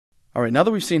Alright, now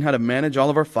that we've seen how to manage all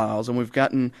of our files and we've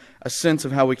gotten a sense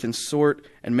of how we can sort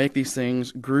and make these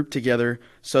things group together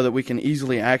so that we can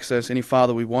easily access any file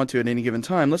that we want to at any given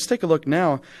time, let's take a look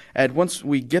now at, once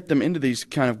we get them into these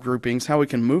kind of groupings, how we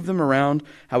can move them around,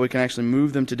 how we can actually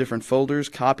move them to different folders,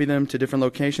 copy them to different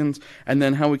locations, and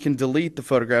then how we can delete the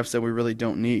photographs that we really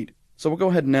don't need. So we'll go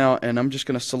ahead now, and I'm just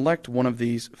going to select one of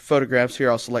these photographs here.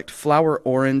 I'll select flower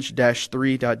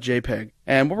orange-3.jpg.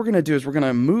 And what we're going to do is we're going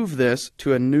to move this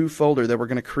to a new folder that we're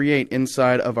going to create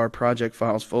inside of our project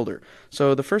files folder.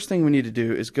 So the first thing we need to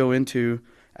do is go into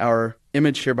our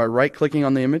image here by right-clicking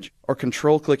on the image, or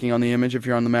control-clicking on the image if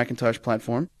you're on the Macintosh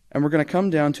platform. And we're going to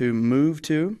come down to Move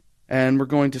To, and we're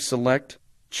going to select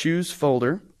Choose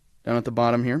Folder down at the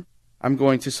bottom here. I'm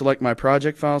going to select my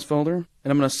project files folder,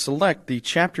 and I'm going to select the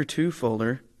chapter 2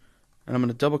 folder, and I'm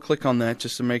going to double click on that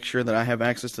just to make sure that I have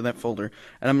access to that folder.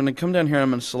 And I'm going to come down here and I'm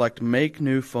going to select Make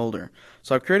New Folder.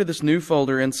 So I've created this new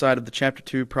folder inside of the chapter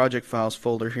 2 project files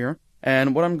folder here,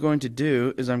 and what I'm going to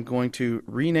do is I'm going to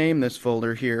rename this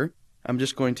folder here. I'm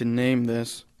just going to name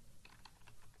this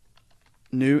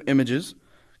New Images.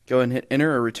 Go ahead and hit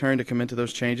Enter or Return to come into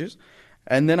those changes,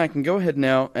 and then I can go ahead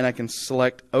now and I can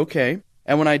select OK.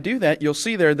 And when I do that, you'll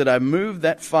see there that I moved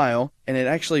that file and it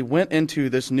actually went into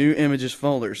this New Images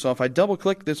folder. So if I double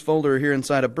click this folder here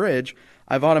inside of Bridge,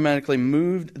 I've automatically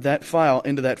moved that file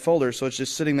into that folder, so it's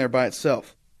just sitting there by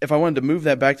itself. If I wanted to move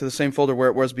that back to the same folder where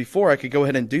it was before, I could go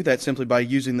ahead and do that simply by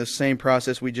using the same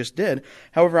process we just did.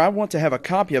 However, I want to have a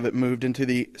copy of it moved into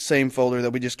the same folder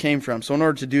that we just came from. So in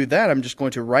order to do that, I'm just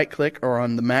going to right click, or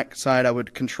on the Mac side I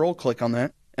would control click on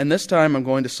that. And this time I'm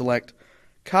going to select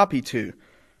Copy To.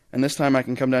 And this time I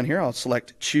can come down here, I'll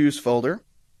select Choose Folder.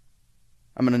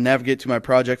 I'm going to navigate to my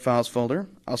Project Files folder.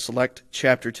 I'll select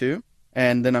Chapter 2,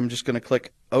 and then I'm just going to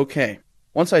click OK.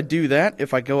 Once I do that,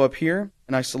 if I go up here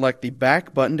and I select the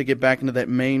Back button to get back into that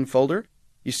main folder,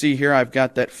 you see here I've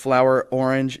got that flower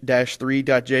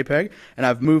orange-3.jpg, and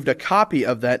I've moved a copy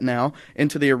of that now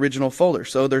into the original folder.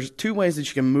 So there's two ways that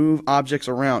you can move objects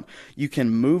around. You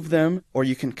can move them, or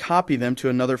you can copy them to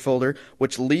another folder,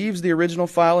 which leaves the original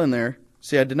file in there.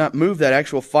 See, I did not move that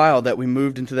actual file that we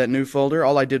moved into that new folder.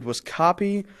 All I did was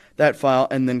copy that file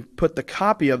and then put the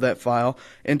copy of that file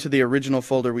into the original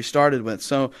folder we started with.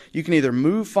 So you can either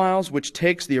move files, which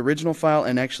takes the original file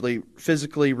and actually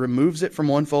physically removes it from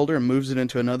one folder and moves it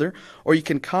into another, or you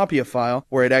can copy a file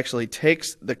where it actually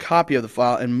takes the copy of the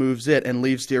file and moves it and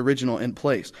leaves the original in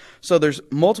place. So there's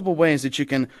multiple ways that you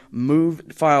can move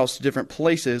files to different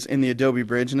places in the Adobe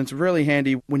Bridge, and it's really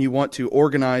handy when you want to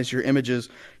organize your images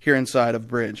here inside of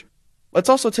Bridge. Let's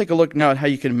also take a look now at how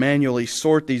you can manually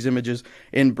sort these images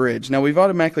in Bridge. Now we've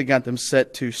automatically got them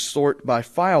set to sort by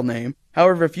file name.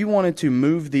 However, if you wanted to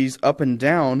move these up and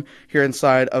down here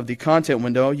inside of the content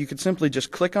window, you could simply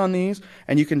just click on these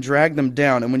and you can drag them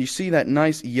down. And when you see that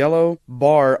nice yellow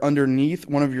bar underneath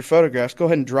one of your photographs, go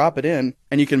ahead and drop it in,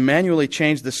 and you can manually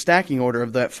change the stacking order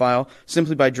of that file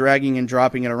simply by dragging and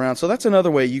dropping it around. So that's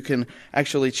another way you can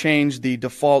actually change the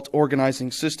default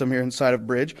organizing system here inside of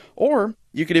Bridge. Or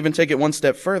you could even take it one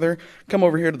step further, come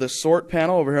over here to the Sort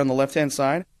panel over here on the left-hand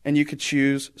side, and you could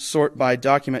choose Sort by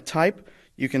Document Type.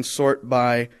 You can sort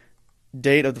by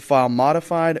date of the file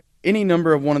modified. Any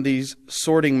number of one of these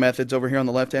sorting methods over here on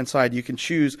the left-hand side, you can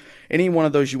choose any one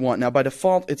of those you want. Now, by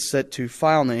default, it's set to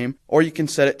file name, or you can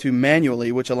set it to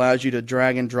manually, which allows you to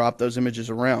drag and drop those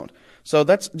images around. So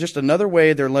that's just another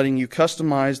way they're letting you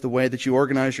customize the way that you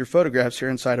organize your photographs here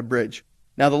inside of Bridge.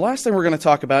 Now, the last thing we're going to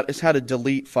talk about is how to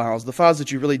delete files, the files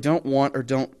that you really don't want or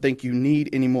don't think you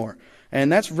need anymore. And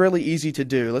that's really easy to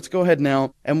do. Let's go ahead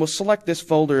now and we'll select this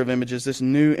folder of images, this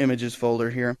New Images folder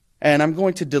here. And I'm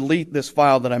going to delete this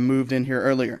file that I moved in here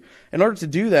earlier. In order to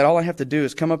do that, all I have to do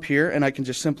is come up here and I can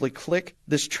just simply click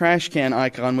this trash can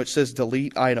icon which says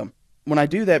Delete Item. When I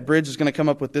do that, Bridge is going to come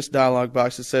up with this dialog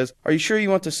box that says, "Are you sure you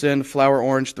want to send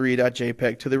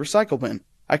flowerorange3.jpg to the recycle bin?"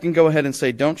 I can go ahead and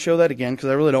say don't show that again because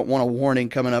I really don't want a warning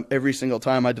coming up every single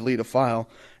time I delete a file.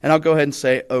 And I'll go ahead and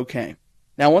say OK.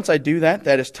 Now once I do that,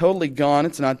 that is totally gone.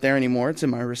 It's not there anymore. It's in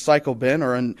my recycle bin,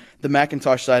 or on the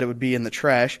Macintosh side it would be in the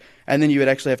trash. And then you would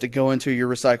actually have to go into your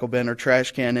recycle bin or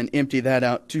trash can and empty that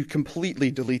out to completely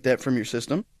delete that from your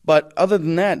system. But other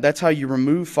than that, that's how you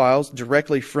remove files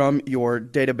directly from your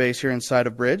database here inside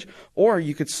of Bridge. Or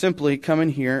you could simply come in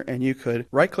here and you could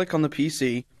right click on the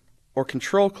PC or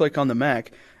control click on the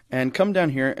Mac and come down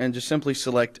here and just simply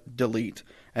select Delete.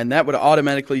 And that would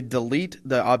automatically delete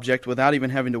the object without even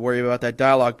having to worry about that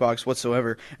dialog box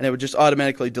whatsoever. And it would just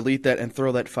automatically delete that and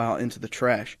throw that file into the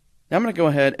trash. Now I'm going to go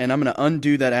ahead and I'm going to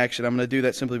undo that action. I'm going to do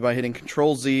that simply by hitting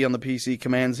Control Z on the PC,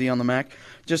 Command Z on the Mac,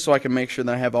 just so I can make sure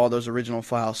that I have all those original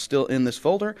files still in this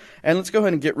folder. And let's go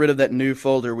ahead and get rid of that new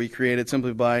folder we created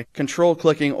simply by Control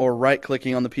clicking or right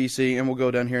clicking on the PC, and we'll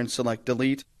go down here and select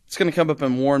Delete. It's going to come up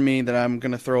and warn me that I'm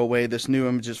going to throw away this new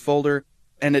images folder.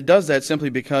 And it does that simply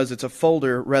because it's a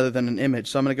folder rather than an image.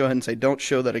 So I'm going to go ahead and say don't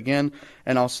show that again,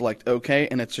 and I'll select OK,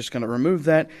 and it's just going to remove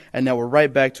that. And now we're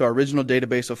right back to our original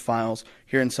database of files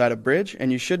here inside of Bridge,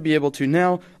 and you should be able to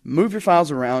now move your files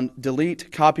around,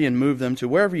 delete, copy, and move them to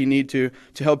wherever you need to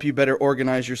help you better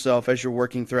organize yourself as you're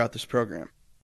working throughout this program.